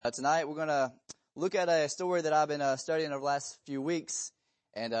Tonight we're going to look at a story that I've been studying over the last few weeks,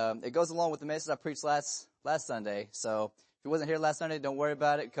 and it goes along with the message I preached last Sunday. So if you wasn't here last Sunday, don't worry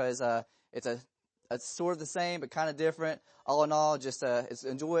about it, because it's sort of the same but kind of different. All in all, just it's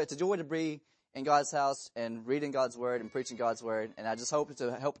a joy to be in God's house and reading God's word and preaching God's word. And I just hope it's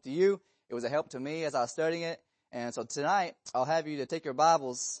a help to you. It was a help to me as I was studying it. And so tonight I'll have you to take your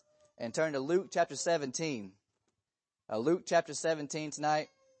Bibles and turn to Luke chapter 17. Luke chapter 17 tonight.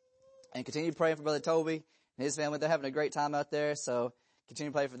 And continue praying for Brother Toby and his family. They're having a great time out there, so continue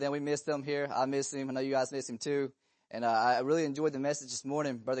to pray for them. We missed them here. I miss him. I know you guys miss him too. And I really enjoyed the message this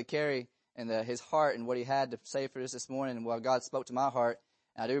morning, Brother Kerry, and his heart and what he had to say for us this morning, and what God spoke to my heart.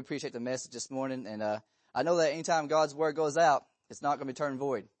 And I do appreciate the message this morning. And I know that anytime God's word goes out, it's not going to be turned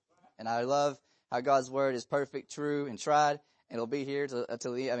void. And I love how God's word is perfect, true, and tried, and it'll be here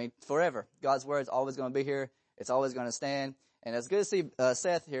forever. God's word is always going to be here. It's always going to stand. And it's good to see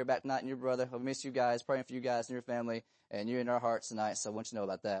Seth here back tonight and your brother. I miss you guys, praying for you guys and your family, and you're in our hearts tonight, so I want you to know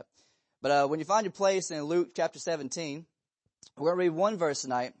about that. But when you find your place in Luke chapter 17, we're going to read one verse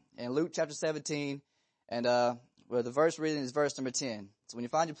tonight in Luke chapter 17, and where the verse reading is verse number 10. So when you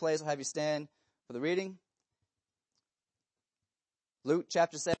find your place, I'll have you stand for the reading. Luke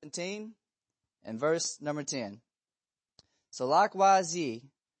chapter 17 and verse number 10. So likewise ye,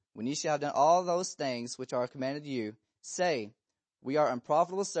 when ye shall have done all those things which are commanded you, say, we are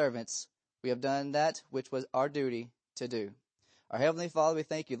unprofitable servants. We have done that which was our duty to do. Our Heavenly Father, we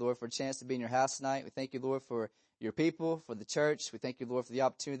thank you, Lord, for a chance to be in your house tonight. We thank you, Lord, for your people, for the church. We thank you, Lord, for the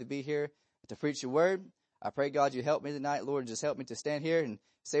opportunity to be here to preach your word. I pray, God, you help me tonight, Lord. Just help me to stand here and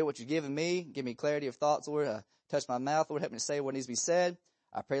say what you've given me. Give me clarity of thoughts, Lord. Touch my mouth, Lord. Help me to say what needs to be said.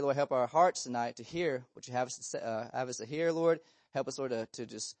 I pray, Lord, help our hearts tonight to hear what you have us to hear, Lord. Help us, Lord, to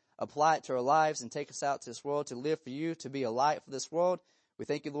just apply it to our lives and take us out to this world to live for you, to be a light for this world. We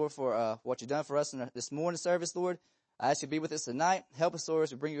thank you, Lord, for what you've done for us in this morning service, Lord. I ask you to be with us tonight. Help us, Lord,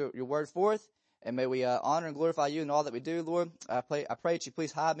 to bring your word forth, and may we honor and glorify you in all that we do, Lord. I pray that you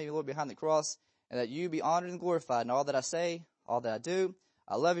please hide me, Lord, behind the cross, and that you be honored and glorified in all that I say, all that I do.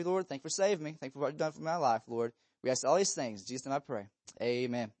 I love you, Lord. Thank you for saving me. Thank you for what you've done for my life, Lord. We ask all these things. In Jesus' name I pray.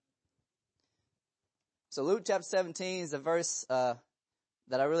 Amen. So Luke chapter 17 is a verse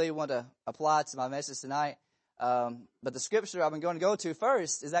that I really want to apply to my message tonight. But the scripture I'm going to go to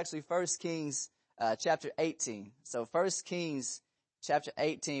first is actually 1 Kings chapter 18. So 1 Kings chapter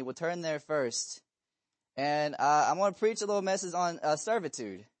 18, we'll turn there first. And I'm going to preach a little message on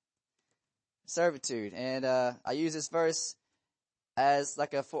servitude. Servitude. And I use this verse as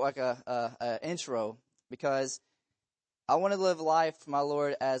like a intro, because I want to live life for my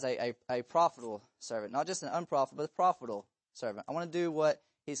Lord as a profitable servant. Not just an unprofitable, but a profitable servant. I want to do what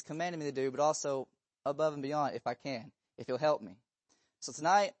he's commanded me to do, but also above and beyond if I can, if he'll help me. So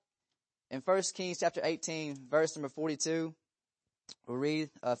tonight, in 1 Kings chapter 18, verse number 42, we'll read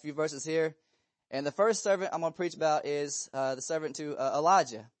a few verses here. And the first servant I'm going to preach about is the servant to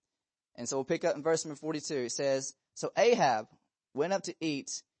Elijah. And so we'll pick up in verse number 42. It says, so Ahab went up to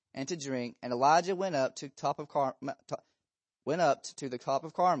eat and to drink, and Elijah went up to the top of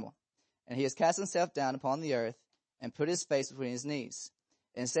Carmel. And he has cast himself down upon the earth, and put his face between his knees,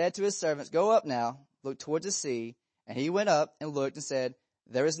 and said to his servants, go up now, look towards the sea. And he went up and looked and said,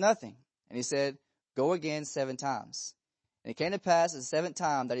 there is nothing. And he said, go again 7 times. And it came to pass the 7th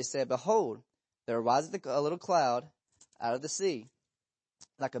time that he said, behold, there ariseth a little cloud out of the sea,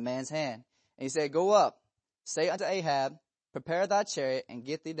 like a man's hand. And he said, go up, say unto Ahab, prepare thy chariot, and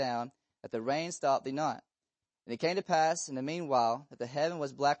get thee down, that the rain stop thee not. And it came to pass in the meanwhile that the heaven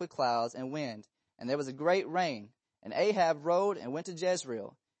was black with clouds and wind, and there was a great rain. And Ahab rode and went to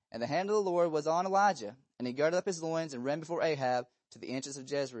Jezreel, and the hand of the Lord was on Elijah, and he girded up his loins and ran before Ahab to the entrance of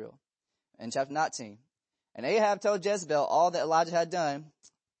Jezreel. In chapter 19. And Ahab told Jezebel all that Elijah had done,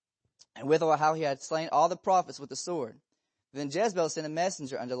 and withal how he had slain all the prophets with the sword. Then Jezebel sent a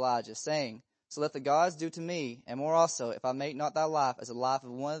messenger unto Elijah, saying, so let the gods do to me, and more also, if I make not thy life as the life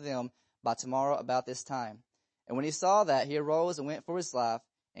of one of them by tomorrow about this time. And when he saw that, he arose and went for his life,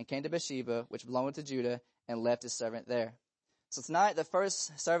 and came to Bathsheba, which belonged to Judah, and left his servant there. So tonight, the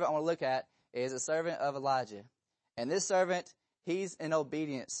first servant I want to look at is a servant of Elijah. And this servant, he's an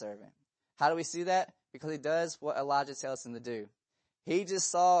obedient servant. How do we see that? Because he does what Elijah tells him to do. He just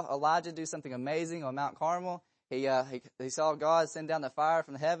saw Elijah do something amazing on Mount Carmel. He saw God send down the fire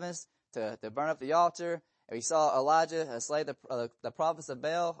from the heavens to burn up the altar. And he saw Elijah slay the prophets of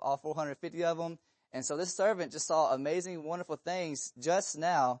Baal, all 450 of them. And so this servant just saw amazing, wonderful things just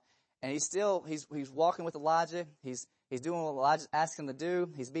now. And he's walking with Elijah. He's doing what Elijah's asking him to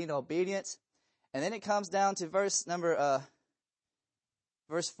do. He's being obedient. And then it comes down to verse number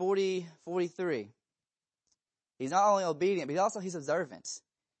verse 43. He's not only obedient, but he's observant.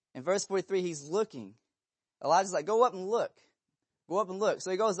 In verse 43, he's looking. Elijah's like, go up and look. Go up and look.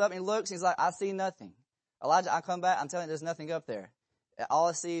 So he goes up and he looks. And he's like, I see nothing. Elijah, I come back. I'm telling you, there's nothing up there. All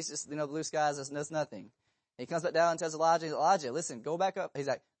I see is just, blue skies. There's nothing. He comes back down and tells Elijah, listen, go back up. He's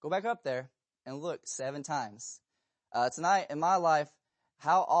like, go back up there and look 7 times. Tonight in my life,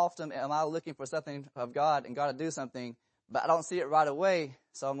 how often am I looking for something of God and God to do something, but I don't see it right away.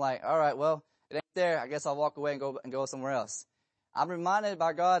 So I'm like, all right, well, it ain't there. I guess I'll walk away and go somewhere else. I'm reminded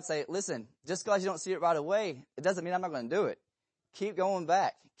by God, say, listen, just because you don't see it right away, it doesn't mean I'm not going to do it. Keep going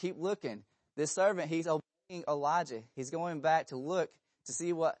back. Keep looking. This servant, he's obeying Elijah. He's going back to look to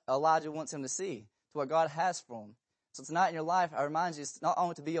see what Elijah wants him to see, to what God has for him. So tonight in your life, I remind you not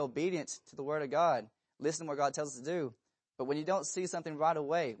only to be obedient to the word of God, listen to what God tells us to do, but when you don't see something right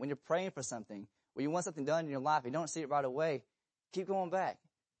away, when you're praying for something, when you want something done in your life, you don't see it right away, keep going back.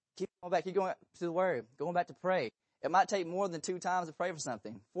 Keep going back. Keep going to the word, going back to pray. It might take more than 2 times to pray for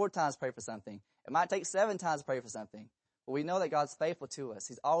something, 4 times to pray for something. It might take 7 times to pray for something. But we know that God's faithful to us.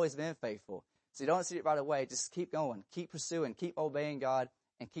 He's always been faithful. So you don't see it right away. Just keep going. Keep pursuing. Keep obeying God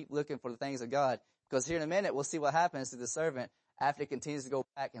and keep looking for the things of God. Because here in a minute, we'll see what happens to the servant after he continues to go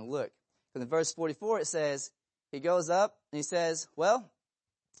back and look. Because in verse 44, it says, he goes up and he says, well,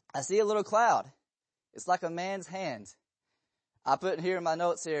 I see a little cloud. It's like a man's hand. I put here in my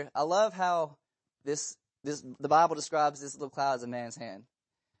notes here, I love how the Bible describes this little cloud as a man's hand.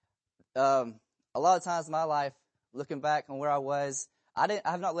 A lot of times in my life, looking back on where I was, I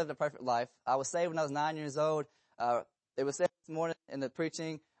have not lived a perfect life. I was saved when I was 9 years old. It was said this morning in the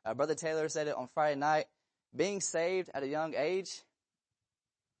preaching. Brother Taylor said it on Friday night. Being saved at a young age,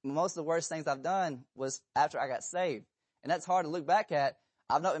 most of the worst things I've done was after I got saved. And that's hard to look back at.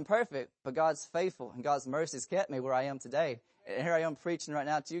 I've not been perfect, but God's faithful and God's mercy has kept me where I am today. And here I am preaching right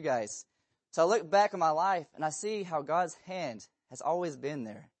now to you guys. So I look back on my life and I see how God's hand has always been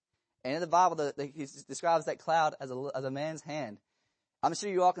there. And in the Bible, he describes that cloud as a man's hand. I'm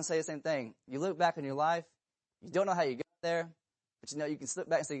sure you all can say the same thing. You look back on your life, you don't know how you got there, but you can slip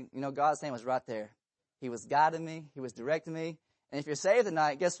back and say, God's hand was right there. He was guiding me. He was directing me. And if you're saved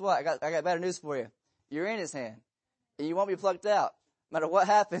tonight, guess what? I got better news for you. You're in his hand. And you won't be plucked out. No matter what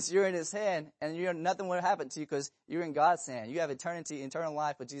happens, you're in his hand, and nothing will happen to you because you're in God's hand. You have eternal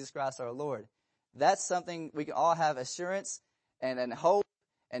life with Jesus Christ our Lord. That's something we can all have assurance and hope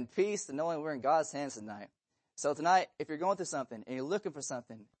and peace to knowing we're in God's hands tonight. So tonight, if you're going through something and you're looking for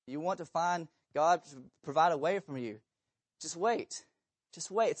something, you want to find God to provide a way for you, just wait. Just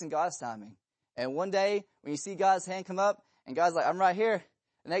wait. It's in God's timing. And one day, when you see God's hand come up, and God's like, I'm right here.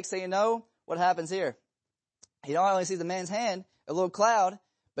 The next thing you know, what happens here? He not only sees the man's hand, a little cloud,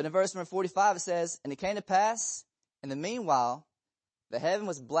 but in verse number 45 it says, and it came to pass, in the meanwhile, the heaven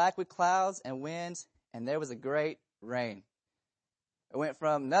was black with clouds and winds, and there was a great rain. It went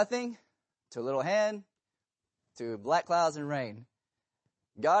from nothing to a little hand to black clouds and rain.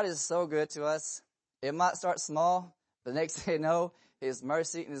 God is so good to us. It might start small, but the next thing you know, his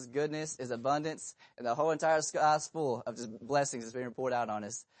mercy and his goodness, his abundance, and the whole entire sky is full of just blessings that's being poured out on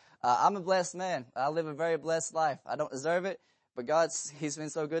us. I'm a blessed man. I live a very blessed life. I don't deserve it, but he's been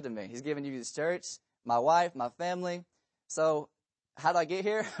so good to me. He's given you his church, my wife, my family. So how did I get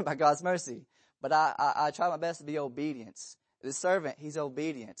here? By God's mercy. But I try my best to be obedient. The servant, he's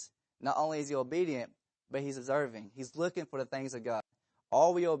obedient. Not only is he obedient, but he's observing. He's looking for the things of God.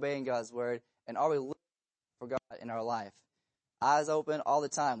 Are we obeying God's word? And are we looking for God in our life? Eyes open all the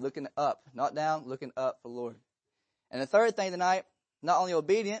time, looking up, not down, looking up for the Lord. And the third thing tonight, not only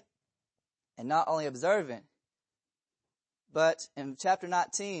obedient and not only observant, but in chapter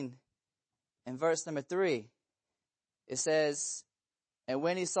 19, in verse number 3, it says, and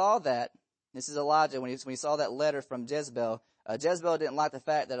when he saw that, this is Elijah, when he saw that letter from Jezebel, Jezebel didn't like the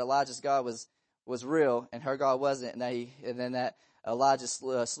fact that Elijah's God was real and her God wasn't, and then that Elijah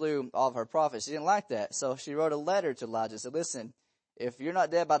slew all of her prophets. She didn't like that. So she wrote a letter to Elijah. Said, listen, if you're not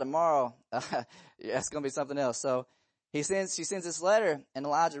dead by tomorrow, it's going to be something else. So she sends this letter and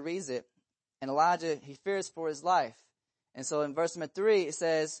Elijah reads it. And Elijah, he fears for his life. And so in verse number 3, it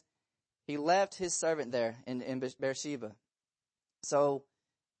says, he left his servant there in Beersheba. So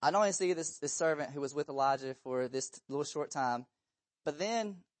I don't only see this servant who was with Elijah for this little short time, but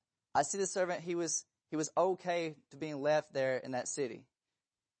then I see this servant, he was okay to being left there in that city.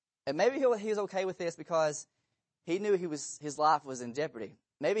 And maybe he was okay with this because he knew his life was in jeopardy.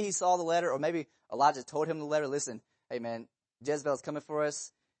 Maybe he saw the letter, or maybe Elijah told him the letter, listen, hey man, Jezebel's coming for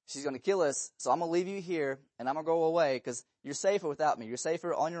us. She's going to kill us. So I'm going to leave you here and I'm going to go away because you're safer without me. You're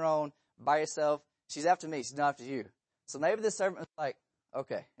safer on your own, by yourself. She's after me. She's not after you. So maybe this servant was like,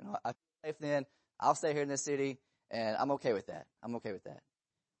 Okay. I feel safe then. I'll stay here in this city, and I'm okay with that. I'm okay with that.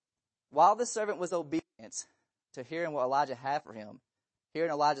 While this servant was obedient to hearing what Elijah had for him,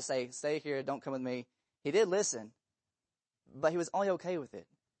 hearing Elijah say, stay here, don't come with me, he did listen, but he was only okay with it.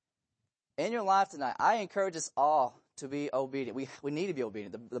 In your life tonight, I encourage us all to be obedient. We need to be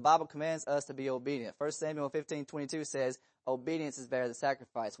obedient. The Bible commands us to be obedient. 1 Samuel 15:22 says, obedience is better than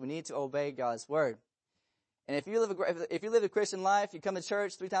sacrifice. We need to obey God's word. And if you live a Christian life, you come to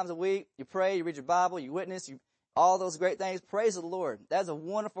church 3 times a week, you pray, you read your Bible, you witness, all those great things, praise the Lord. That's a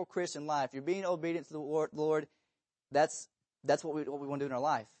wonderful Christian life. You're being obedient to the Lord. That's what we want to do in our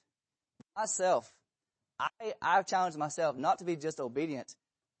life. Myself, I've challenged myself not to be just obedient,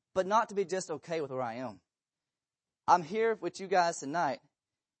 but not to be just okay with where I am. I'm here with you guys tonight,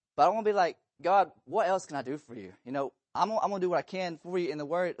 but I want to be like, God, what else can I do for you? I'm going to do what I can for you in the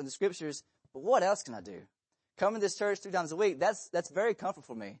word, in the scriptures, but what else can I do? Coming to this church 3 times a week, that's very comfortable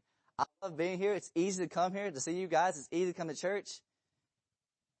for me. I love being here. It's easy to come here to see you guys. It's easy to come to church.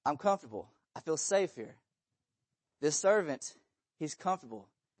 I'm comfortable. I feel safe here. This servant, he's comfortable.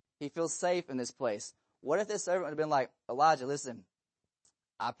 He feels safe in this place. What if this servant would have been like, Elijah, listen,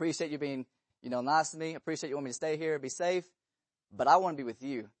 I appreciate you being, nice to me. I appreciate you want me to stay here, be safe, but I want to be with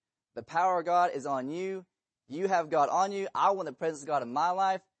you. The power of God is on you. You have God on you. I want the presence of God in my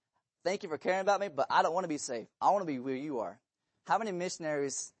life. Thank you for caring about me, but I don't want to be safe. I want to be where you are. How many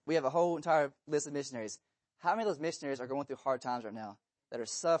missionaries, we have a whole entire list of missionaries. How many of those missionaries are going through hard times right now, that are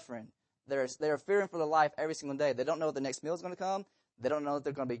suffering, they are fearing for their life every single day? They don't know if the next meal is going to come. They don't know if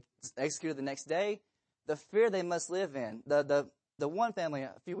they're going to be executed the next day. The fear they must live in. The one family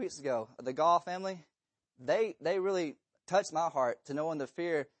a few weeks ago, the Gaul family, they really touched my heart to knowing the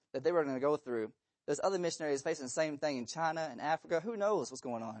fear that they were going to go through. There's other missionaries facing the same thing in China and Africa. Who knows what's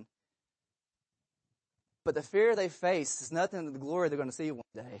going on? But the fear they face is nothing to the glory they're going to see one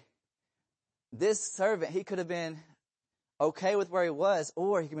day. This servant, he could have been okay with where he was,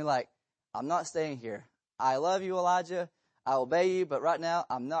 or he could be like, I'm not staying here. I love you, Elijah. I obey you, but right now,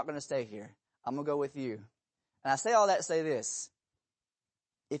 I'm not going to stay here. I'm going to go with you. And I say all that to say this.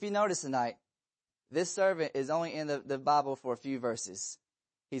 If you notice tonight, this servant is only in the Bible for a few verses.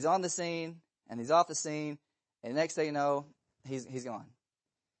 He's on the scene, and he's off the scene, and the next thing you know, he's gone.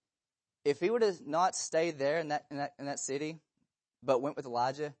 If he would have not stayed there in that city, but went with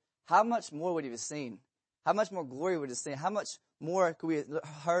Elijah, how much more would he have seen? How much more glory would he have seen? How much more could we have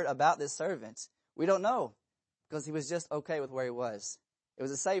heard about this servant? We don't know, because he was just okay with where he was. It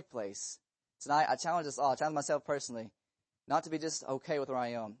was a safe place. Tonight, I challenge us all, I challenge myself personally, not to be just okay with where I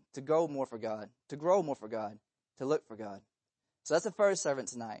am, to go more for God, to grow more for God, to look for God. So that's the first servant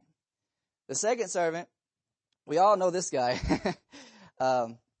tonight. The second servant, we all know this guy.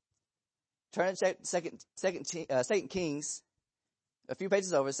 Turn to Second Kings, a few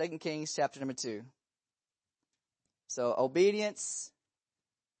pages over, 2 Kings chapter number 2. So obedience,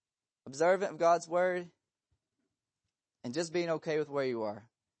 observant of God's word, and just being okay with where you are.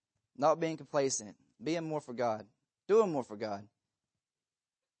 Not being complacent, being more for God, doing more for God.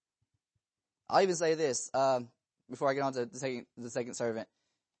 I'll even say this, before I get on to the second servant.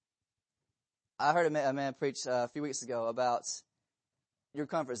 I heard a man preach a few weeks ago about your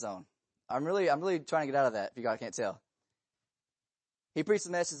comfort zone. I'm really trying to get out of that, if you guys can't tell. He preached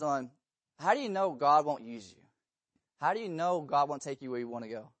a message on, how do you know God won't use you? How do you know God won't take you where you want to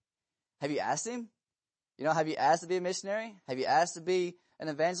go? Have you asked him? Have you asked to be a missionary? Have you asked to be an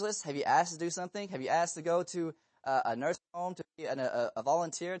evangelist? Have you asked to do something? Have you asked to go to a nursing home, to be a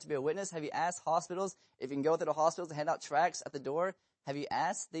volunteer, to be a witness? Have you asked hospitals if you can go through the hospitals and hand out tracts at the door? Have you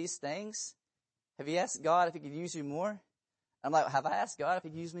asked these things? Have you asked God if he could use you more? I'm like, have I asked God if he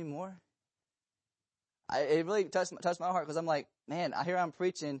could use me more? It really touched my heart, because I'm like, man, I hear I'm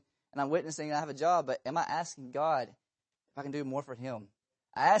preaching and I'm witnessing and I have a job, but am I asking God if I can do more for him?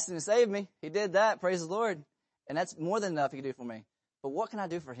 I asked him to save me. He did that. Praise the Lord. And that's more than enough he can do for me. But what can I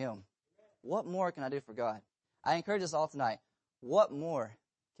do for him? What more can I do for God? I encourage us all tonight. What more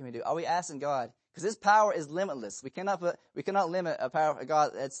can we do? Are we asking God? Because his power is limitless. We cannot limit a power of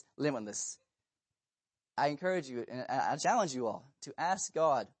God that's limitless. I encourage you and I challenge you all to ask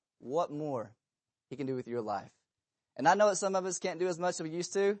God what more he can do with your life. And I know that some of us can't do as much as we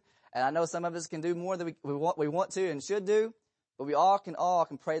used to, and I know some of us can do more than we want to and should do, but we all can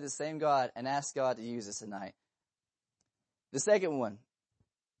pray to the same God and ask God to use us tonight. The second one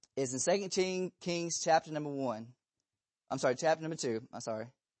is in 2 Kings chapter number 2,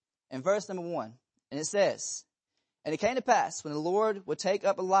 and verse number 1. And it says, And it came to pass, when the Lord would take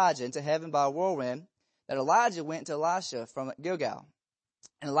up Elijah into heaven by a whirlwind, that Elijah went to Elisha from Gilgal.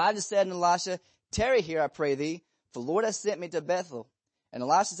 And Elijah said unto Elisha, Tarry here, I pray thee, for the Lord hath sent me to Bethel. And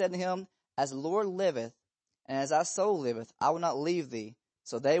Elisha said to him, as the Lord liveth, and as thy soul liveth, I will not leave thee.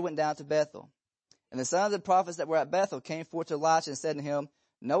 So they went down to Bethel. And the sons of the prophets that were at Bethel came forth to Elisha and said to him,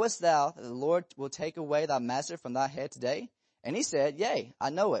 knowest thou that the Lord will take away thy master from thy head today? And he said, yea, I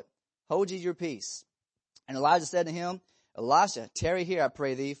know it. Hold ye your peace. And Elijah said to him, Elisha, tarry here, I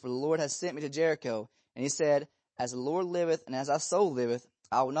pray thee, for the Lord has sent me to Jericho. And he said, as the Lord liveth, and as thy soul liveth,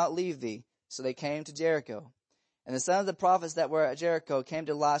 I will not leave thee. So they came to Jericho. And the sons of the prophets that were at Jericho came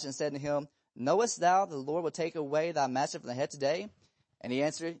to Elisha and said to him, knowest thou that the Lord will take away thy master from the head today? And he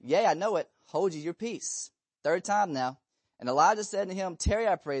answered, yea, I know it. Hold ye your peace. Third time now. And Elijah said to him, tarry,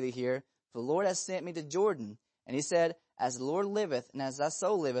 I pray thee here, for the Lord has sent me to Jordan. And he said, as the Lord liveth, and as thy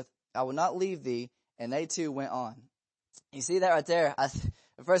soul liveth, I will not leave thee. And they two went on. You see that right there?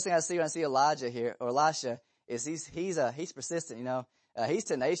 The first thing I see when I see Elijah here, or Elisha, is he's persistent, he's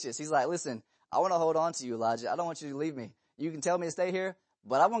tenacious. He's like, listen, I want to hold on to you, Elijah. I don't want you to leave me. You can tell me to stay here,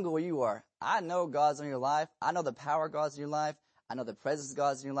 but I want to go where you are. I know God's in your life. I know the power of God's in your life. I know the presence of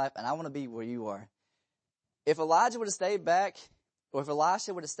God's in your life, and I want to be where you are. If Elijah would have stayed back, or if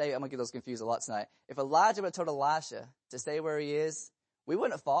Elisha would have stayed, I'm going to get those confused a lot tonight. If Elijah would have told Elisha to stay where he is, we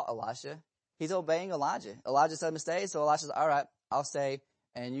wouldn't have fought Elisha. He's obeying Elijah. Elijah said him to stay, so Elisha's like, all right, I'll stay,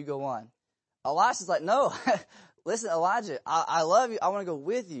 and you go on. Elisha's like, no, listen, Elijah, I love you. I want to go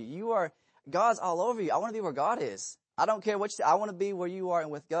with you. God's all over you. I want to be where God is. I don't care what you say. I want to be where you are and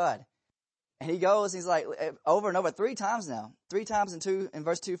with God. And he goes, he's like, over and over, 3 times now. 3 times in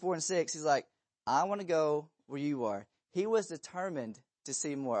verse 2, 4, and 6, he's like, I want to go where you are. He was determined to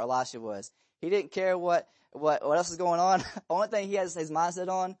see more, Elisha was. He didn't care what else is going on. Only thing he has his mindset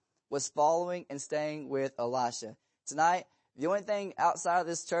on was following and staying with Elisha. Tonight, the only thing outside of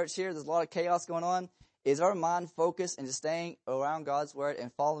this church here, there's a lot of chaos going on, is our mind focused and just staying around God's word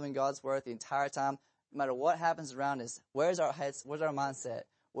and following God's word the entire time, no matter what happens around us. Where's our heads? Where's our mindset?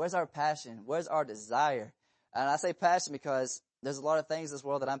 Where's our passion? Where's our desire? And I say passion because there's a lot of things in this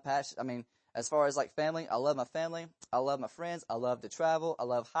world that I'm passionate. I mean, as far as like family, I love my family. I love my friends. I love to travel. I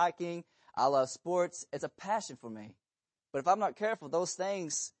love hiking. I love sports. It's a passion for me. But if I'm not careful, those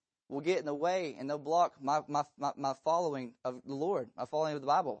things will get in the way and they'll block my following of the Lord, my following of the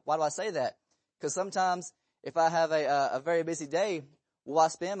Bible. Why do I say that? Because sometimes if I have a very busy day, will I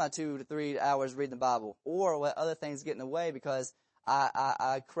spend my 2 to 3 hours reading the Bible? Or will other things get in the way because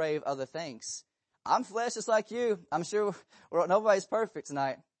I crave other things? I'm flesh just like you. I'm sure nobody's perfect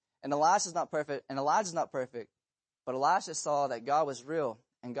tonight. And Elisha's not perfect, and Elijah's not perfect. But Elisha saw that God was real,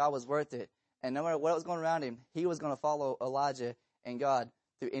 and God was worth it. And no matter what was going around him, he was going to follow Elijah and God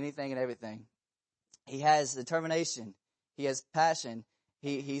through anything and everything. He has determination. He has passion.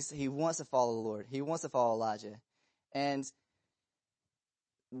 He wants to follow the Lord. He wants to follow Elijah. And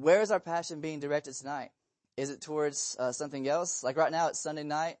where is our passion being directed tonight? Is it towards something else? Like right now, it's Sunday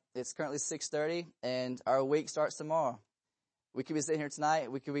night. It's currently 6:30, and our week starts tomorrow. We could be sitting here tonight.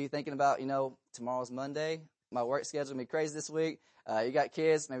 We could be thinking about, tomorrow's Monday. My work schedule's going to be crazy this week. You got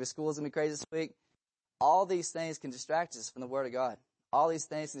kids. Maybe school's going to be crazy this week. All these things can distract us from the Word of God. All these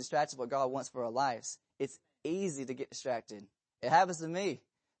things can distract us from what God wants for our lives. It's easy to get distracted. It happens to me.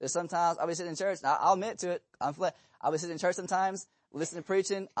 There's sometimes I'll be sitting in church, and I'll admit to it. I'll be sitting in church sometimes, listening to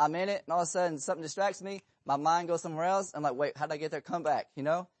preaching. I'm in it, and all of a sudden something distracts me. My mind goes somewhere else. I'm like, wait, how did I get there? Come back,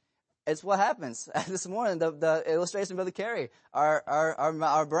 It's what happens. This morning, the illustration of Brother Carey,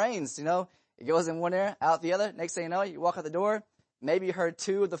 our brains, it goes in one ear, out the other. Next thing you know, you walk out the door. Maybe you heard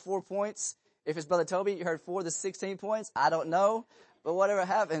 2 of the 4 points. If it's Brother Toby, you heard 4 of the 16 points. I don't know. But whatever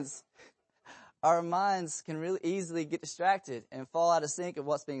happens, our minds can really easily get distracted and fall out of sync of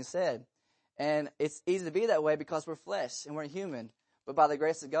what's being said. And it's easy to be that way because we're flesh and we're human. But by the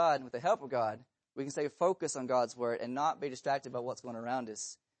grace of God, with the help of God, we can stay focused on God's word and not be distracted by what's going around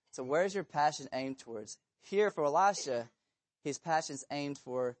us. So where's your passion aimed towards? Here for Elisha, his passion's aimed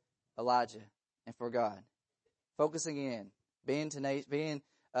for Elijah and for God. Focusing in, being tenacious, being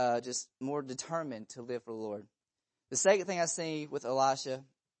just more determined to live for the Lord. The second thing I see with Elisha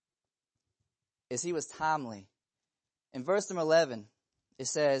is he was timely. In verse number 11, it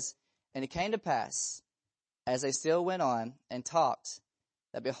says, and it came to pass, as they still went on and talked,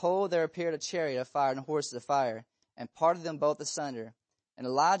 that behold, there appeared a chariot of fire and horses of fire, and parted them both asunder. And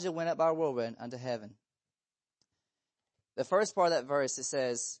Elijah went up by a whirlwind unto heaven. The first part of that verse, it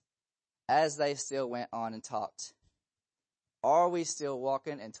says, as they still went on and talked. Are we still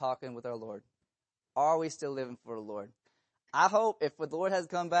walking and talking with our Lord? Are we still living for the Lord? I hope if the Lord has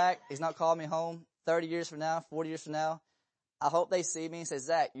come back, he's not called me home 30 years from now, 40 years from now, I hope they see me and say,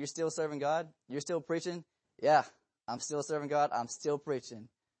 Zach, you're still serving God? You're still preaching? Yeah, I'm still serving God. I'm still preaching.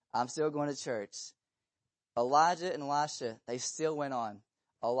 I'm still going to church. Elijah and Elisha, they still went on.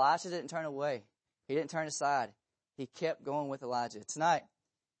 Elisha didn't turn away. He didn't turn aside. He kept going with Elijah. Tonight,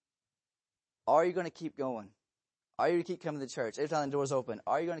 are you going to keep going? Are you going to keep coming to church? Every time the door's open,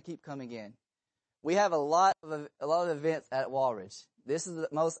 are you going to keep coming in? We have a lot of events at Walridge. This is the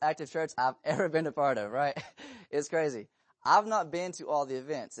most active church I've ever been a part of, right? It's crazy. I've not been to all the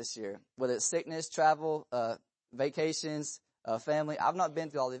events this year, whether it's sickness, travel, vacations, family. I've not been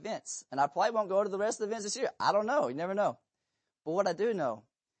to all the events, and I probably won't go to the rest of the events this year. I don't know. You never know. But what I do know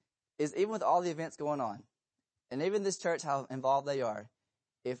is even with all the events going on, and even this church, how involved they are,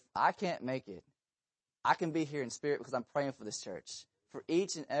 if I can't make it, I can be here in spirit because I'm praying for this church, for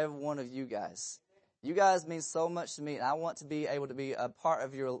each and every one of you guys. You guys mean so much to me, and I want to be able to be a part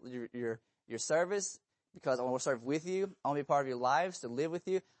of your service because I want to serve with you. I want to be part of your lives, to live with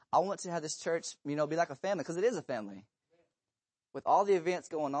you. I want to have this church, be like a family because it is a family. With all the events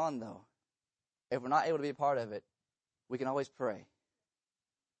going on, though, if we're not able to be a part of it, we can always pray.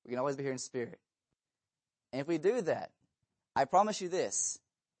 We can always be here in spirit. And if we do that, I promise you this.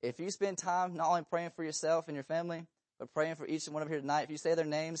 If you spend time not only praying for yourself and your family, but praying for each one of here tonight, if you say their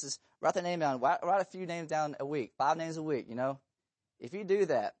names, just write their name down. Write a few names down a week, 5 names a week, If you do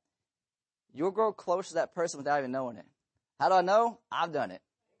that, you'll grow closer to that person without even knowing it. How do I know? I've done it.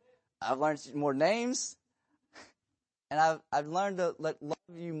 I've learned more names, and I've learned to love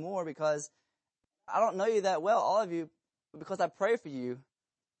you more because I don't know you that well, all of you, but because I pray for you.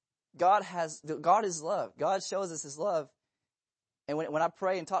 God is love. God shows us His love. And when I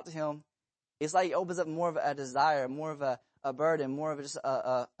pray and talk to Him, it's like He opens up more of a desire, more of a burden, more of just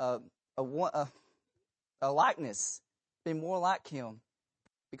a likeness. Be more like Him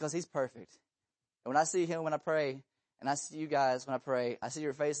because He's perfect. And when I see Him when I pray, and I see you guys when I pray, I see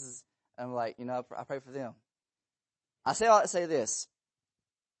your faces, and I'm like, I pray for them. I say all to say this.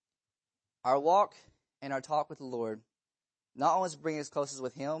 Our walk and our talk with the Lord not only brings us closest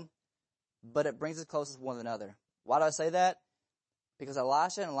with Him, but it brings us closest with one another. Why do I say that? Because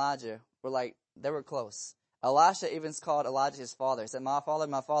Elisha and Elijah they were close. Elisha even called Elijah his father. He said, my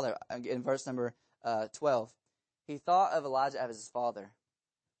father, in verse number 12. He thought of Elijah as his father.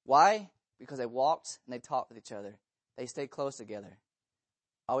 Why? Because they walked and they talked with each other. They stayed close together.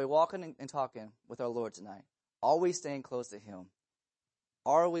 Are we walking and talking with our Lord tonight? Are we staying close to Him?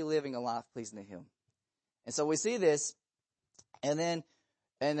 Are we living a life pleasing to Him? And so we see this, and then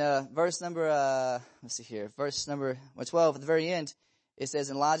in verse number, verse number 12, at the very end, it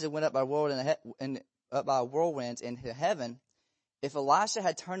says, Elijah went up by a whirlwind into heaven. If Elisha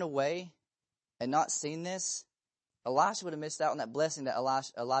had turned away and not seen this, Elisha would have missed out on that blessing that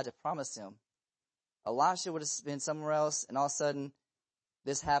Elijah promised him. Elisha would have been somewhere else, and all of a sudden,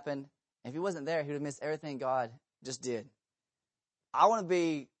 this happened. If he wasn't there, he would have missed everything God just did. I want to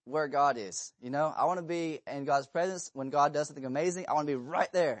be where God is, I want to be in God's presence when God does something amazing. I want to be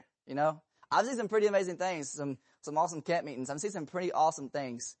right there, I've seen some pretty amazing things, some awesome camp meetings. I've seen some pretty awesome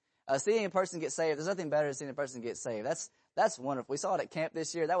things. Seeing a person get saved, there's nothing better than seeing a person get saved. That's wonderful. We saw it at camp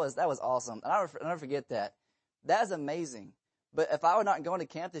this year. That was awesome. And I'll never forget that. That is amazing. But if I were not going to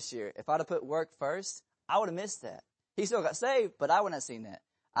camp this year, if I'd have put work first, I would have missed that. He still got saved, but I wouldn't have seen that.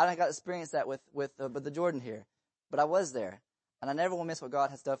 I didn't got to experience that with the Jordan here. But I was there. And I never will miss what God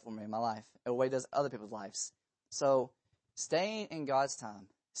has done for me in my life, and what He does in other people's lives. So, staying in God's time,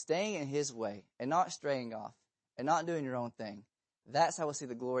 staying in His way, and not straying off, and not doing your own thing. That's how we'll see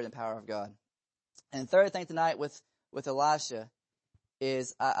the glory and power of God. And third thing tonight with Elisha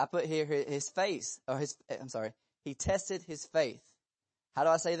is, I put here his faith, he tested his faith. How do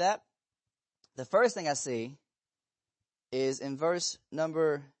I say that? The first thing I see is in verse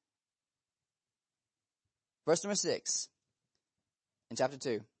number 6. In chapter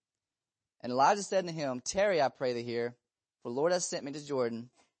 2. And Elijah said to him, Tarry, I pray thee here, for the Lord hath sent me to Jordan.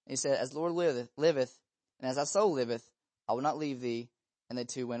 And he said, As the Lord liveth, and as thy soul liveth, I will not leave thee. And they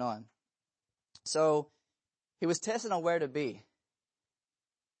two went on. So, he was testing on where to be.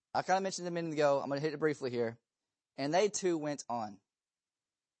 I kind of mentioned it a minute ago. I'm going to hit it briefly here. And they two went on.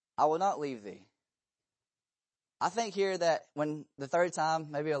 I will not leave thee. I think here that when the third time,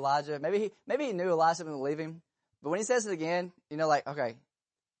 maybe Elijah, maybe he knew Elijah was leaving him. But when he says it again, okay,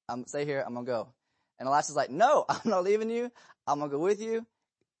 stay here, I'm going to go. And Elisha's like, no, I'm not leaving you. I'm going to go with you.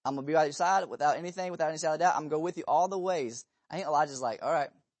 I'm going to be by your side without any shadow of doubt. I'm going to go with you all the ways. I think Elijah's like, all right,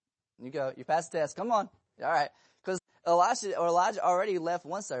 you go. You passed the test. Come on. All right. Because Elijah already left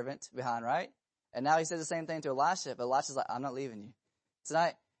one servant behind, right? And now he says the same thing to Elisha, but Elisha's like, I'm not leaving you.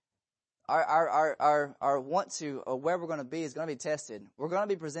 Tonight, our want to, or where we're going to be is going to be tested. We're going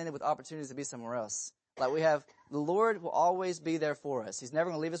to be presented with opportunities to be somewhere else. Like the Lord will always be there for us. He's never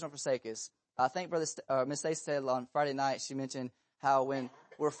going to leave us nor forsake us. I think Miss Stacy said on Friday night, she mentioned how when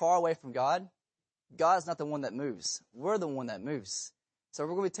we're far away from God, God's not the one that moves. We're the one that moves. So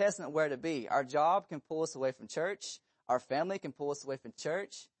we're going to be testing where to be. Our job can pull us away from church. Our family can pull us away from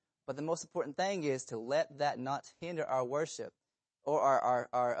church. But the most important thing is to let that not hinder our worship or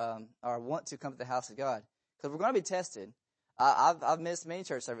our want to come to the house of God. Because we're going to be tested. I've missed many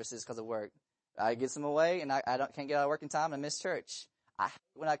church services because of work. I get them away and I can't get out of work in time and I miss church. I hate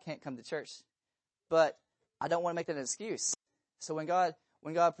when I can't come to church. But I don't want to make that an excuse. So when God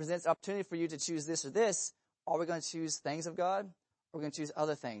presents opportunity for you to choose this or this, are we going to choose things of God? Or are we going to choose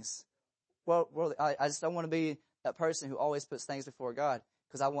other things? Well, I just don't want to be that person who always puts things before God,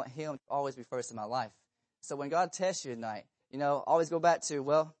 because I want Him to always be first in my life. So when God tests you tonight, always go back to,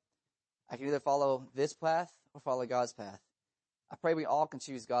 well, I can either follow this path or follow God's path. I pray we all can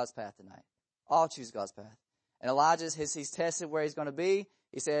choose God's path tonight. All choose God's path. And Elijah, he's tested where he's going to be.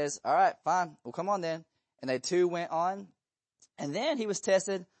 He says, all right, fine. Well, come on then. And they two went on. And then he was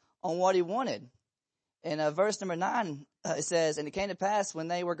tested on what he wanted. In verse number 9, it says, and it came to pass when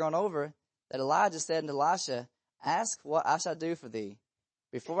they were gone over that Elijah said unto Elisha, ask what I shall do for thee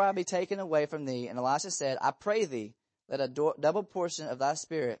before I be taken away from thee. And Elisha said, I pray thee, let a double portion of thy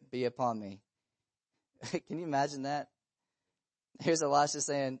spirit be upon me. Can you imagine that? Here's Elisha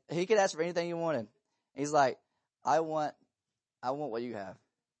saying, he could ask for anything he wanted. He's like, I want what you have.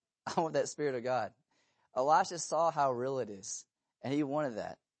 I want that Spirit of God. Elisha saw how real it is, and he wanted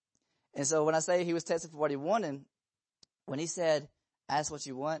that. And so when I say he was tested for what he wanted, when he said, ask what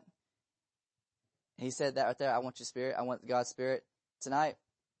you want, he said that right there, I want your Spirit, I want God's Spirit. Tonight,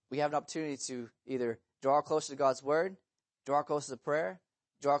 we have an opportunity to either draw closer to God's Word, draw closer to prayer,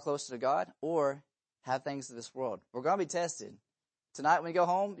 draw closer to God, or have things of this world. We're going to be tested. Tonight when you go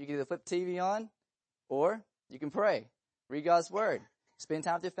home, you can either flip the TV on, or you can pray, read God's Word, spend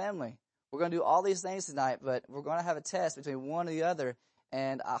time with your family. We're going to do all these things tonight, but we're going to have a test between one and the other,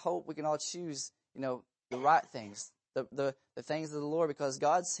 and I hope we can all choose, the right things, the things of the Lord, because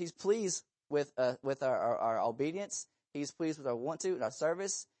He's pleased with our obedience. He's pleased with our want to and our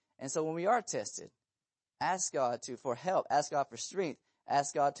service. And so when we are tested, ask God for help, ask God for strength,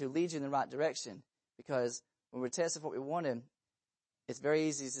 ask God to lead you in the right direction, because when we're tested for what we wanted, it's very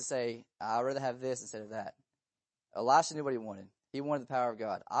easy to say, I'd rather have this instead of that. Elisha knew what he wanted. He wanted the power of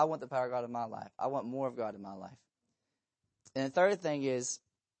God. I want the power of God in my life. I want more of God in my life. And the third thing is,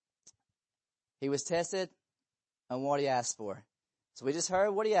 he was tested on what he asked for. So we just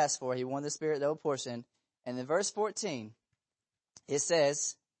heard what he asked for. He wanted the Spirit, double portion. And in verse 14, it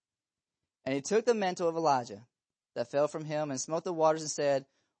says, and he took the mantle of Elijah that fell from him and smote the waters and said,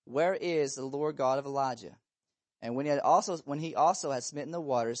 where is the Lord God of Elijah? And when he also had smitten the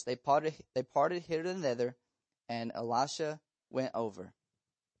waters, they parted hither and thither, and Elisha went over.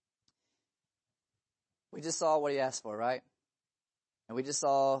 We just saw what he asked for, right? And we just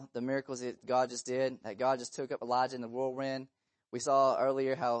saw the miracles that God just did, that God just took up Elijah in the whirlwind. We saw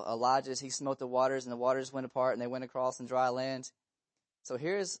earlier how Elijah, he smote the waters and the waters went apart and they went across in dry land. So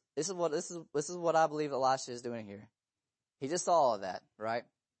this is what I believe Elisha is doing here. He just saw all of that, right?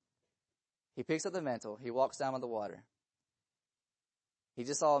 He picks up the mantle. He walks down on the water. He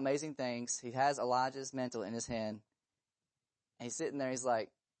just saw amazing things. He has Elijah's mantle in his hand. And he's sitting there. He's like,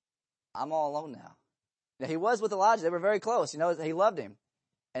 I'm all alone now. Now, he was with Elijah. They were very close. He loved him.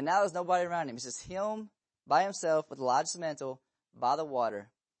 And now there's nobody around him. It's just him by himself with Elijah's mantle by the water.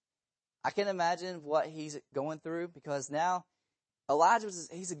 I can't imagine what he's going through, because now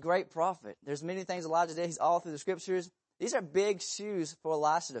he's a great prophet. There's many things Elijah did. He's all through the scriptures. These are big shoes for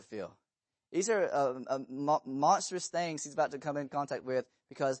Elisha to fill. These are monstrous things he's about to come in contact with,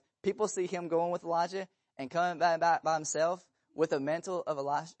 because people see him going with Elijah and coming back by himself with a mantle of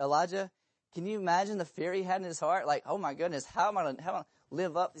Elijah. Can you imagine the fear he had in his heart? Like, oh my goodness, how am I going to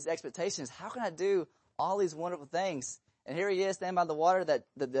live up these expectations? How can I do all these wonderful things? And here he is standing by the water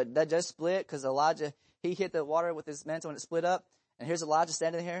that just split, because Elijah, he hit the water with his mantle and it split up. And here's Elijah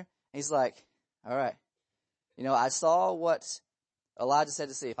standing here. And he's like, all right, I saw what Elijah said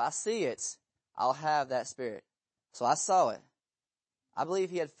to see. If I see it, I'll have that Spirit. So I saw it. I believe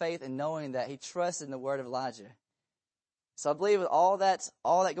he had faith in knowing that he trusted in the word of Elijah. So I believe with all that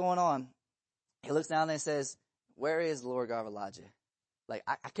going on, he looks down there and says, where is the Lord God of Elijah? Like,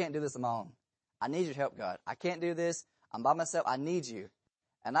 I can't do this on my own. I need your help, God. I can't do this. I'm by myself. I need you.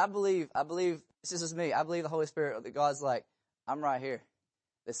 And I believe, it's just me. I believe the Holy Spirit, that God's like, I'm right here.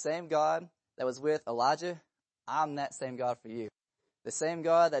 The same God that was with Elijah, I'm that same God for you. The same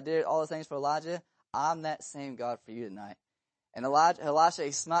God that did all the things for Elijah, I'm that same God for you tonight. And Elisha,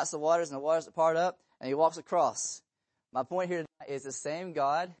 he smites the waters and the waters part up and he walks across. My point here tonight is the same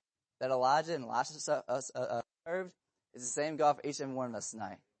God that Elijah and Elisha served is the same God for each and every one of us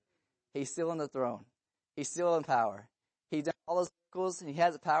tonight. He's still on the throne. He's still in power. He done all those miracles, and he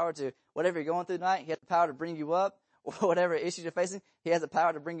has the power to, whatever you're going through tonight, he has the power to bring you up, or whatever issues you're facing, he has the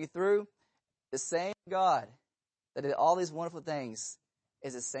power to bring you through. The same God that did all these wonderful things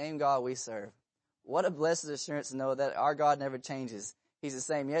is the same God we serve. What a blessed assurance to know that our God never changes. He's the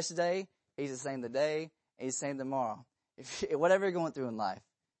same yesterday, he's the same today, and he's the same tomorrow. Whatever you're going through in life,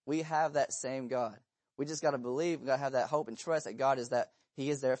 we have that same God. We just got to believe, we got to have that hope and trust that God is he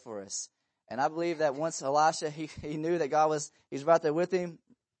is there for us. And I believe that once Elisha, he knew that he's right there with him.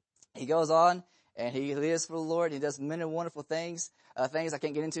 He goes on and he lives for the Lord. He does many wonderful things I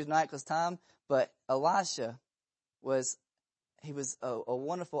can't get into tonight because time. But Elisha was a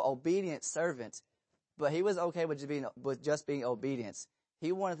wonderful, obedient servant. But he was okay with just being obedient.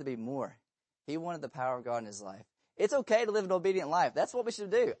 He wanted to be more. He wanted the power of God in his life. It's okay to live an obedient life. That's what we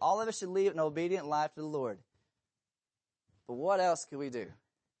should do. All of us should live an obedient life to the Lord. But what else could we do?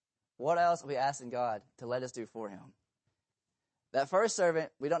 What else are we asking God to let us do for him? That first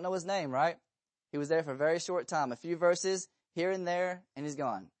servant, we don't know his name, right? He was there for a very short time, a few verses here and there, and he's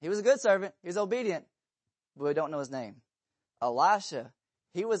gone. He was a good servant. He was obedient, but we don't know his name. Elisha,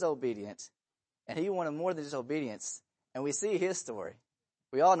 he was obedient, and he wanted more than just obedience. And we see his story.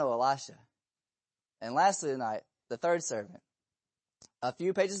 We all know Elisha. And lastly tonight, the third servant. A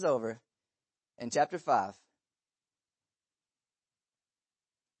few pages over, in chapter 5.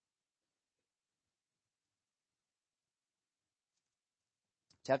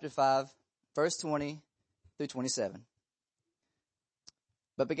 Chapter 5, verse 20 through 27.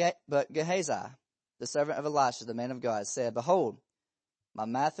 But Gehazi, the servant of Elisha, the man of God, said, Behold, my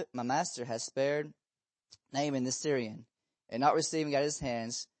master has spared Naaman the Syrian, and not receiving at his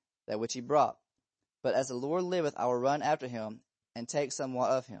hands that which he brought. But as the Lord liveth, I will run after him, and take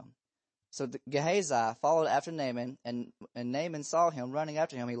somewhat of him. So Gehazi followed after Naaman, and Naaman saw him running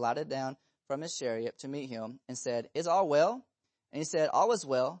after him. He lighted down from his chariot to meet him, and said, Is all well? And he said, All is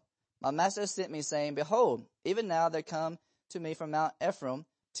well. My master sent me, saying, Behold, even now there come to me from Mount Ephraim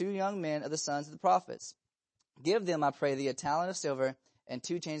 2 young men of the sons of the prophets. Give them, I pray thee, a talent of silver and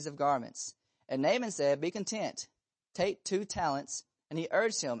 2 changes of garments. And Naaman said, Be content, take 2 talents. And he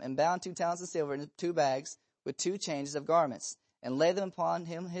urged him, and bound 2 talents of silver in 2 bags with 2 changes of garments, and laid them upon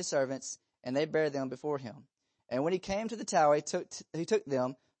him his servants, and they bare them before him. And when he came to the tower, he took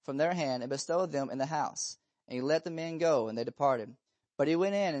them from their hand, and bestowed them in the house. And he let the men go, and they departed. But he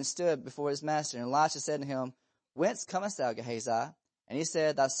went in and stood before his master. And Elisha said to him, Whence comest thou, Gehazi? And he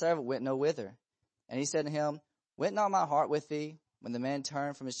said, Thy servant went no whither. And he said to him, Went not my heart with thee, when the man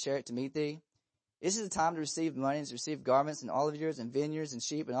turned from his chariot to meet thee? This is the time to receive money, and to receive garments, and olive-yards, and vineyards, and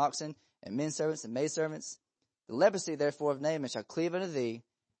sheep, and oxen, and men servants, and maidservants. The leprosy therefore of Naaman shall cleave unto thee,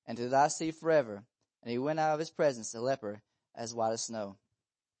 and to thy seed forever. And he went out of his presence, a leper, as white as snow.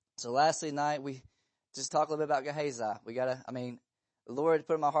 So lastly night, we just talk a little bit about Gehazi. The Lord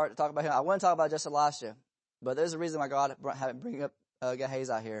put in my heart to talk about him. I want to talk about just Elisha, but there's a reason why God had it bring up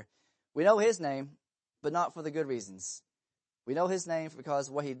Gehazi here. We know his name, but not for the good reasons. We know his name because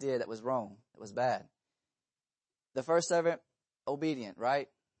of what he did that was wrong, that was bad. The first servant, obedient, right?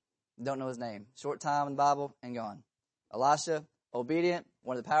 Don't know his name. Short time in the Bible and gone. Elisha, obedient,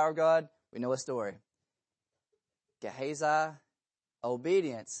 wanted the power of God. We know his story. Gehazi,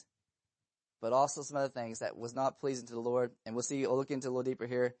 obedience, but also some other things that was not pleasing to the Lord. And we'll look into a little deeper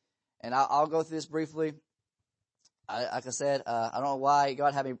here. And I'll go through this briefly. Like I said, I don't know why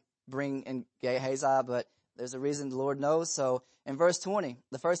God had me bring in Gehazi, but there's a reason the Lord knows. So in verse 20,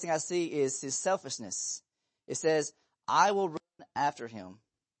 the first thing I see is his selfishness. It says, I will run after him.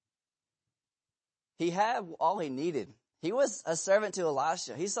 He had all he needed. He was a servant to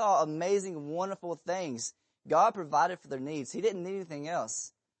Elisha. He saw amazing, wonderful things. God provided for their needs. He didn't need anything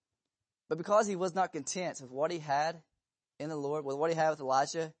else. But because he was not content with what he had in the Lord, with what he had with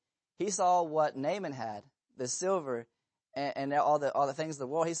Elisha, he saw what Naaman had, the silver and all the things of the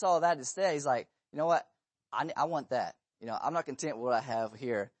world. He saw that instead. He's like, you know what? I want that. I'm not content with what I have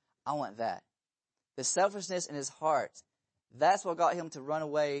here. I want that. The selfishness in his heart, that's what got him to run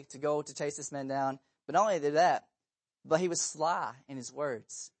away, to go to chase this man down. But not only did that, but he was sly in his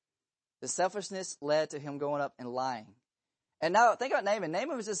words. The selfishness led to him going up and lying. And now think about Naaman.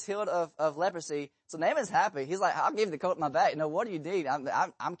 Naaman was just healed of leprosy. So Naaman's happy. He's like, I'll give you the coat of my back. What do you need?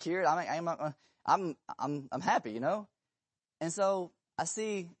 I'm cured. I'm happy, And so I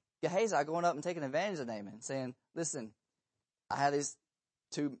see Gehazi going up and taking advantage of Naaman, saying, listen, I have these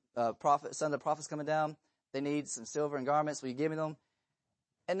 2 sons of prophets coming down. They need some silver and garments. Will you give me them?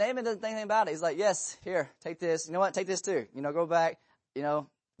 And Naaman doesn't think anything about it. He's like, yes, here, take this. You know what? Take this too. Go back.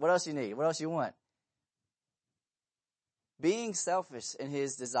 What else you need? What else you want? Being selfish in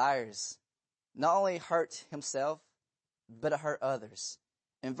his desires not only hurt himself, but it hurt others.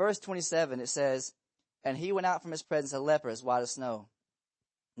 In verse 27, it says, and he went out from his presence a leper as white as snow.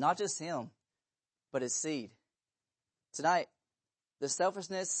 Not just him, but his seed. Tonight, the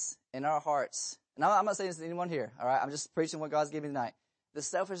selfishness in our hearts, and I'm not saying this to anyone here, all right? I'm just preaching what God's given me tonight. The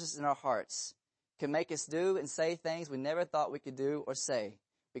selfishness in our hearts can make us do and say things we never thought we could do or say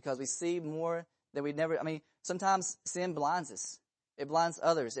because we see more than we never, sometimes sin blinds us. It blinds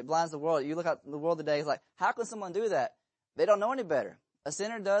others. It blinds the world. You look at the world today, it's like, how can someone do that? They don't know any better. A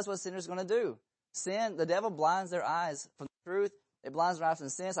sinner does what a sinner's going to do. Sin, the devil blinds their eyes from the truth. It blinds their eyes from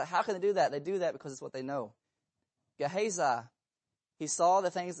sin. It's like, how can they do that? They do that because it's what they know. Gehazi, he saw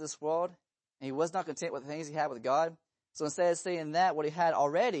the things of this world, and he was not content with the things he had with God. So instead of seeing that, what he had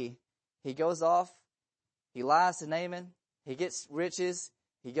already, he goes off, he lies to Naaman, he gets riches,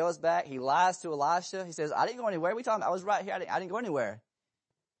 he goes back, he lies to Elisha. He says, I didn't go anywhere. We talking? I was right here. I didn't go anywhere.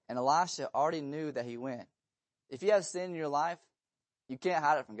 And Elisha already knew that he went. If you have sin in your life, you can't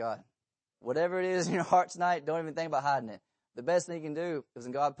hide it from God. Whatever it is in your heart tonight, don't even think about hiding it. The best thing you can do is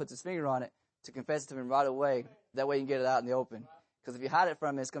when God puts his finger on it, to confess it to him right away. That way you can get it out in the open. Because if you hide it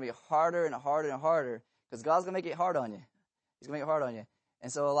from him, it's going to be harder and harder and harder. Because God's going to make it hard on you. He's going to make it hard on you.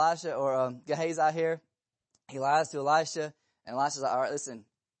 And so Gehazi here, he lies to Elisha. And Elisha's like, all right, listen,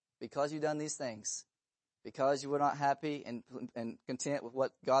 because you've done these things, because you were not happy and content with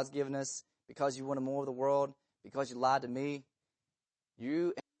what God's given us, because you wanted more of the world, because you lied to me,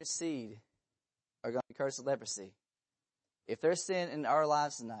 you and your seed are going to be cursed with leprosy. If there's sin in our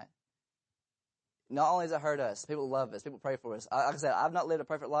lives tonight, not only does it hurt us, people love us, people pray for us. Like I said, I've not lived a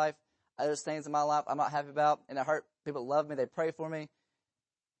perfect life. There's things in my life I'm not happy about, and it hurt. People love me, they pray for me.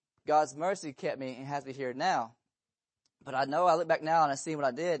 God's mercy kept me and has me here now. But I know I look back now and I see what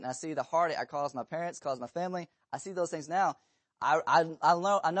I did, and I see the heartache I caused my parents, caused my family. I see those things now.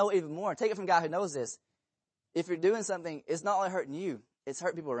 I know even more. Take it from a guy who knows this. If you're doing something, it's not only hurting you, it's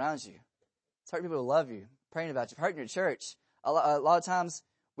hurting people around you. It's hurting people who love you, praying about you, hurting your church. A lot of times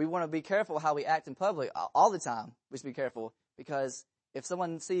we want to be careful how we act in public. All the time we should be careful, because if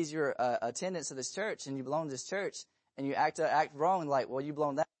someone sees your attendance to this church and you belong to this church and you act wrong, like, well, you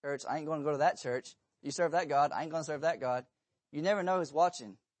belong to that church, I ain't going to go to that church. You serve that God, I ain't going to serve that God. You never know who's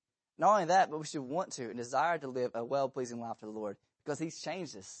watching. Not only that, but we should want to and desire to live a well-pleasing life to the Lord, because he's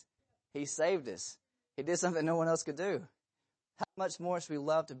changed us. He saved us. He did something no one else could do. How much more should we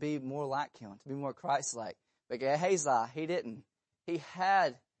love to be more like him, to be more Christ-like? But Gehazi, he didn't. He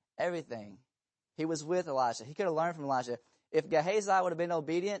had everything. He was with Elisha. He could have learned from Elisha. If Gehazi would have been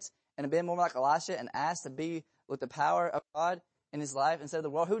obedient and been more like Elisha and asked to be with the power of God in his life instead of the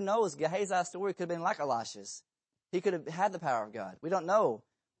world, who knows? Gehazi's story could have been like Elisha's. He could have had the power of God. We don't know.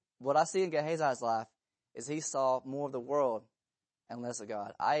 What I see in Gehazi's life is he saw more of the world and less of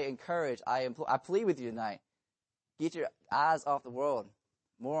God. I plead with you tonight. Get your eyes off the world,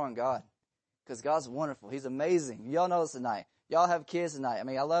 more on God, because God's wonderful. He's amazing. Y'all know this tonight. Y'all have kids tonight.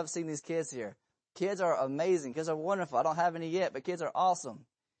 I love seeing these kids here. Kids are amazing. Kids are wonderful. I don't have any yet, but kids are awesome.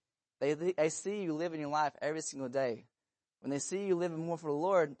 They see you living your life every single day. When they see you living more for the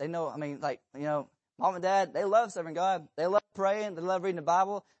Lord, they know, mom and dad, they love serving God. They love praying. They love reading the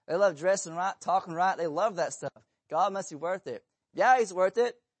Bible. They love dressing right, talking right. They love that stuff. God must be worth it. Yeah, he's worth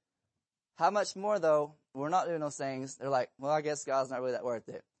it. How much more, though, we're not doing those things. They're like, well, I guess God's not really that worth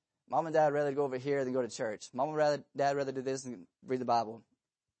it. Mom and dad would rather go over here than go to church. Dad rather do this than read the Bible.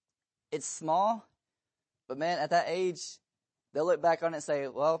 It's small, but man, at that age, they'll look back on it and say,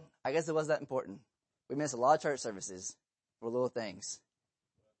 well, I guess it wasn't that important. We missed a lot of church services for little things.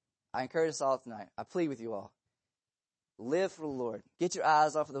 I encourage us all tonight. I plead with you all. Live for the Lord. Get your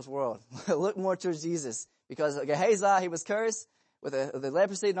eyes off of this world. Look more towards Jesus. Because Gehazi, he was cursed with the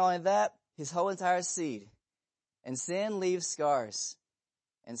leprosy. Not only that, his whole entire seed. And sin leaves scars.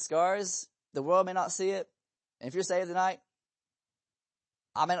 And scars, the world may not see it. And if you're saved tonight,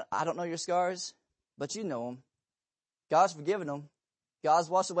 I don't know your scars, but you know them. God's forgiven them. God's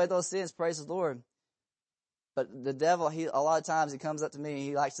washed away those sins. Praise the Lord. But the devil, a lot of times he comes up to me and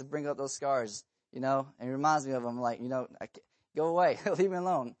he likes to bring up those scars, and he reminds me of them, like, go away, leave me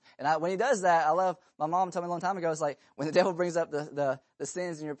alone. And when he does that, my mom told me a long time ago, it's like, when the devil brings up the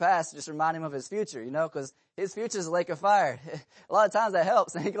sins in your past, just remind him of his future, because his future is a lake of fire. A lot of times that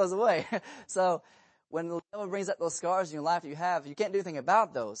helps and he goes away. So when the devil brings up those scars in your life you can't do anything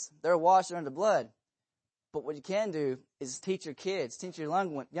about those. They're washed under the blood. But what you can do is teach your kids, teach your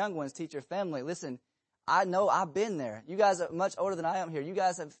young ones, teach your family. Listen, I know I've been there. You guys are much older than I am here. You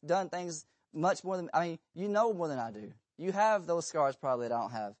guys have done things much more than, you know more than I do. You have those scars probably that I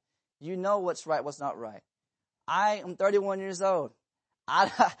don't have. You know what's right, what's not right. I am 31 years old.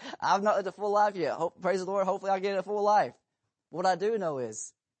 I've not lived a full life yet. Praise the Lord. Hopefully I'll get a full life. What I do know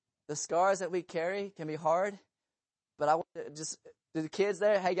is the scars that we carry can be hard, but I want to just, to the kids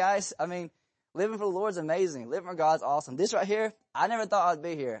there, hey guys, I mean, living for the Lord's amazing. Living for God's awesome. This right here, I never thought I'd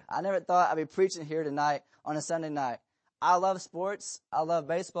be here. I never thought I'd be preaching here tonight on a Sunday night. I love sports. I love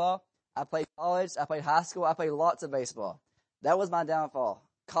baseball. I played college. I played high school. I played lots of baseball. That was my downfall.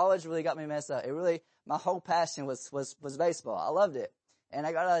 College really got me messed up. My whole passion was baseball. I loved it. And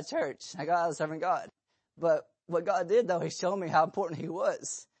I got out of church. I got out of serving God. But what God did though, He showed me how important He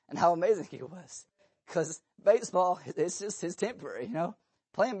was and how amazing He was. Cause baseball, it's temporary, you know.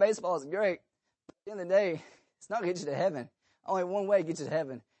 Playing baseball is great. But at the end of the day, it's not going to get you to heaven. Only one way to get you to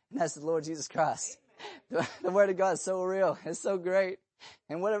heaven. And that's the Lord Jesus Christ. The Word of God is so real. It's so great.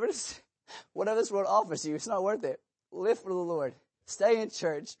 And whatever this world offers you, it's not worth it. Live for the Lord. Stay in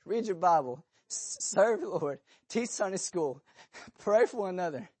church. Read your Bible. Serve the Lord. Teach Sunday school. Pray for one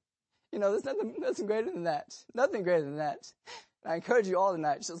another. You know, there's nothing greater than that. Nothing greater than that. And I encourage you all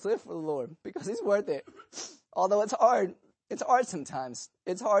tonight, just live for the Lord because He's worth it. Although it's hard sometimes.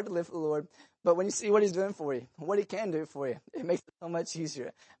 It's hard to live for the Lord. But when you see what He's doing for you, what He can do for you, it makes it so much easier.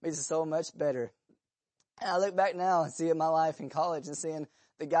 It makes it so much better. And I look back now and see in my life in college and seeing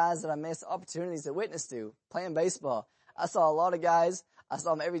the guys that I missed opportunities to witness to, playing baseball. I saw a lot of guys. I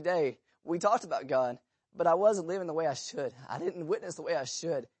saw them every day. We talked about God, but I wasn't living the way I should. I didn't witness the way I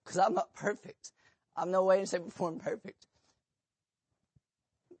should because I'm not perfect. I'm no way, shape, or form perfect.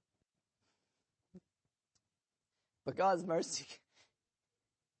 But God's mercy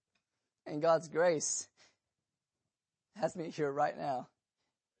and God's grace has me here right now,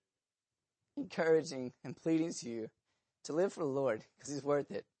 encouraging and pleading to you to live for the Lord because He's worth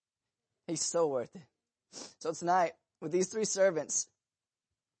it. He's so worth it. So tonight, with these three servants,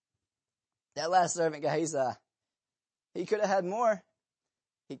 that last servant, Gehazi, he could have had more.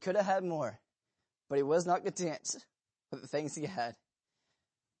 He could have had more, but he was not content with the things he had.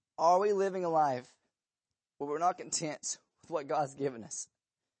 Are we living a life where we're not content with what God's given us?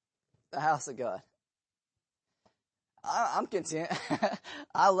 The house of God. I'm content.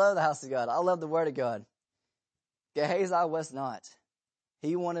 I love the house of God. I love the Word of God. Gehazi was not.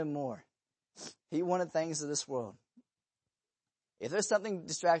 He wanted more. He wanted things of this world. If there's something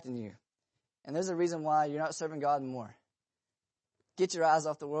distracting you, and there's a reason why you're not serving God more, get your eyes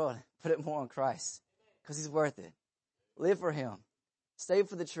off the world. Put it more on Christ, because He's worth it. Live for Him. Stay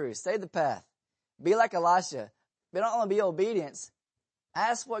for the truth. Stay the path. Be like Elisha. But not only be obedient,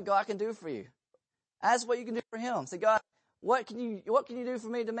 ask what God can do for you. Ask what you can do for Him. Say, God, what can you do for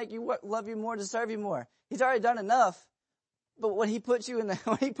me to make you love you more, to serve you more? He's already done enough. But when He puts you in the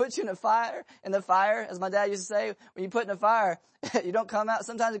fire, as my dad used to say, when you put in the fire, you don't come out,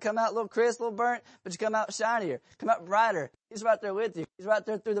 sometimes you come out a little crisp, a little burnt, but you come out shinier, come out brighter. He's right there with you. He's right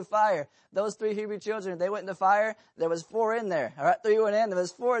there through the fire. Those 3 Hebrew children, they went in the fire, there was 4 in there. All right, 3 went in, there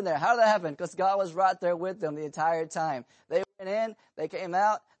was 4 in there. How did that happen? Because God was right there with them the entire time. They went in, they came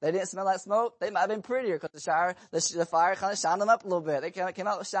out, they didn't smell like smoke. They might have been prettier because the fire kind of shined them up a little bit. They came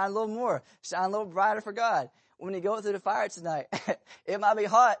out shining a little more, shine a little brighter for God. When you go through the fire tonight, it might be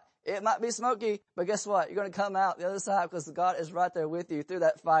hot, it might be smoky, but guess what? You're going to come out the other side because God is right there with you through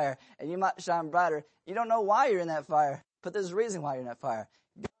that fire, and you might shine brighter. You don't know why you're in that fire, but there's a reason why you're in that fire.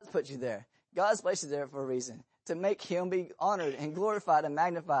 God's put you there. God's placed you there for a reason, to make Him be honored and glorified and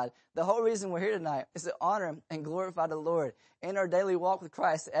magnified. The whole reason we're here tonight is to honor and glorify the Lord in our daily walk with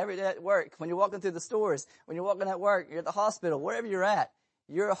Christ, every day at work, when you're walking through the stores, when you're walking at work, you're at the hospital, wherever you're at.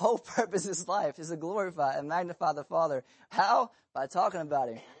 Your whole purpose in this life is to glorify and magnify the Father. How? By talking about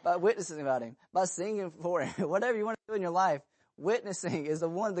Him, by witnessing about Him, by singing for Him. Whatever you want to do in your life, witnessing is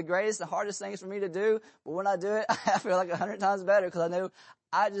one of the greatest and hardest things for me to do. But when I do it, I feel like 100 times better because I know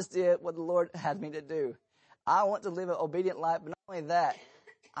I just did what the Lord had me to do. I want to live an obedient life, but not only that,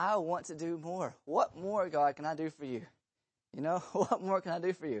 I want to do more. What more, God, can I do for you? You know, what more can I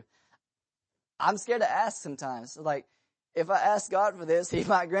do for you? I'm scared to ask sometimes. Like, if I ask God for this, He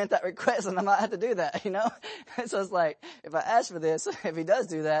might grant that request and I might have to do that, you know? So it's like, if I ask for this, if He does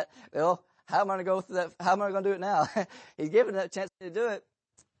do that, well, how am I going to go through that? How am I going to do it now? He's given that chance to do it.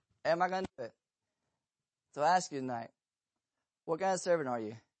 Am I going to do it? So I ask you tonight, what kind of servant are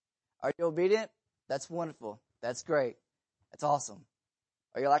you? Are you obedient? That's wonderful. That's great. That's awesome.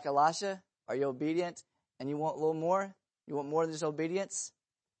 Are you like Elisha? Are you obedient and you want a little more? You want more than just obedience?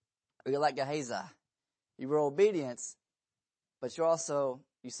 Or are you like Gehazi? You were obedient, but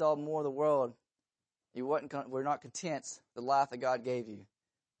you saw more of the world. You were not content with the life that God gave you.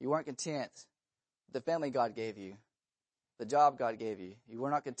 You weren't content with the family God gave you. the job God gave you. You were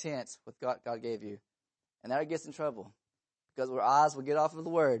not content with God gave you. And that gets in trouble because our eyes will get off of the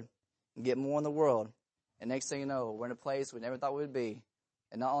Word and get more in the world. And next thing you know, we're in a place we never thought we would be.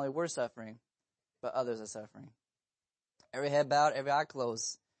 And not only we're suffering, but others are suffering. Every head bowed, every eye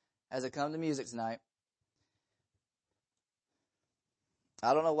closed. As it comes to music tonight,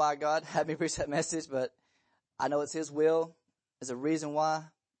 I don't know why God had me preach that message, but I know it's His will. There's a reason why.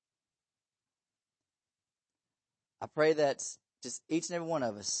 I pray that just each and every one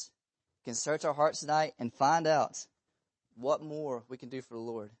of us can search our hearts tonight and find out what more we can do for the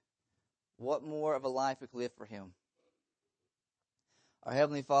Lord. What more of a life we can live for Him. Our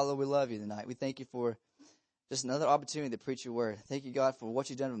Heavenly Father, we love you tonight. We thank you for just another opportunity to preach your word. Thank you, God, for what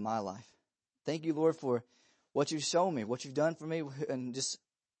you've done in my life. Thank you, Lord, for what you've shown me, what you've done for me, and just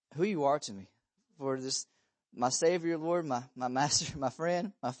who you are to me. For just my Savior, Lord, my Master, my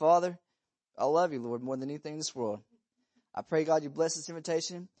friend, my Father. I love you, Lord, more than anything in this world. I pray, God, you bless this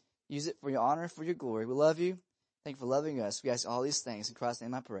invitation. Use it for your honor, for your glory. We love you. Thank you for loving us. We ask all these things. In Christ's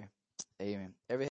name I pray. Amen.